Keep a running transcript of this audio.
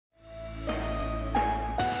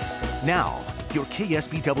Now, your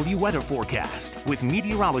KSBW weather forecast with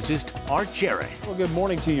meteorologist Jarrett. Well, good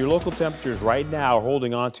morning to you. Your local temperatures right now are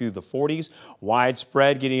holding on to the 40s,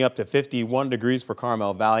 widespread, getting up to 51 degrees for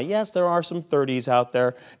Carmel Valley. Yes, there are some 30s out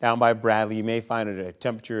there down by Bradley. You may find a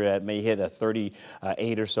temperature that may hit a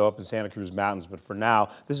 38 or so up in Santa Cruz Mountains. But for now,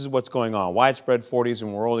 this is what's going on. Widespread 40s,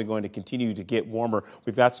 and we're only going to continue to get warmer.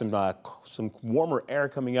 We've got some warmer air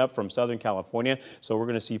coming up from Southern California, so we're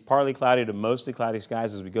going to see partly cloudy to mostly cloudy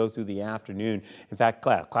skies as we go through the afternoon. In fact,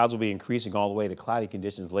 clouds will be increasing all the way to cloudy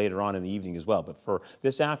conditions later on in the evening as well. But for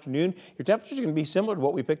this afternoon, your temperatures are going to be similar to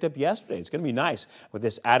what we picked up yesterday. It's going to be nice with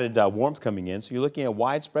this added warmth coming in. So you're looking at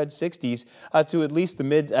widespread 60s to at least the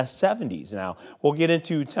mid 70s. Now, we'll get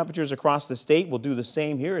into temperatures across the state. We'll do the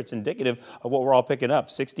same here. It's indicative of what we're all picking up.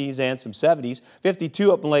 60s and some 70s.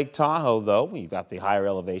 52 up in Lake Tahoe, though. We've got the higher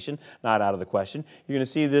elevation, not out of the question. You're going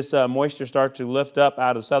to see this moisture start to lift up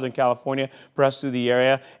out of Southern California, press through the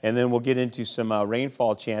area, and then we'll get into some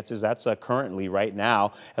rainfall chances. That's currently right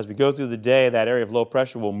now. As we go through the day, that area of low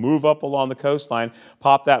pressure will move up along the coastline,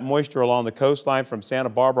 pop that moisture along the coastline from Santa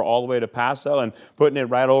Barbara all the way to Paso and putting it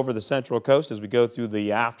right over the central coast as we go through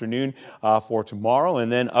the afternoon for tomorrow,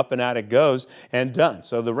 and then up and out it goes and done.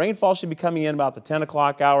 So the rainfall should be coming in about the 10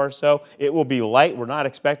 o'clock hour or so. It will be light. We're not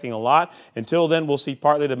expecting a lot. Until then, we'll see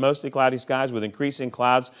partly to mostly cloudy skies with increasing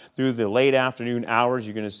clouds through the late afternoon hours.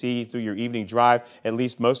 You're going to see through your evening drive at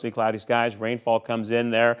least mostly cloudy skies. Rainfall comes in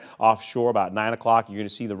there offshore about 9 o'clock. You're going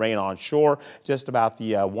to see the rain on shore just about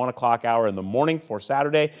the 1 o'clock hour in the morning for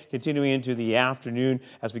Saturday, continuing into the afternoon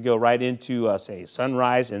as we go right into, say,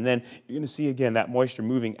 sunrise. And then you're going to see, again, that moisture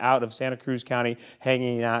moving out of Santa Cruz County,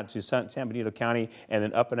 hanging out to San Benito County, and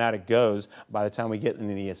then up and out it goes by the time we get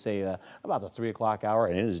into the, say, about the 3 o'clock hour,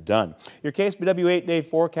 and it is done. Your KSBW 8-day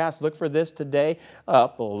forecast, look for this today,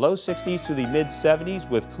 up low 60s to the mid 70s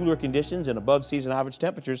with cooler conditions and above season average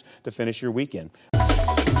temperatures to finish your weekend.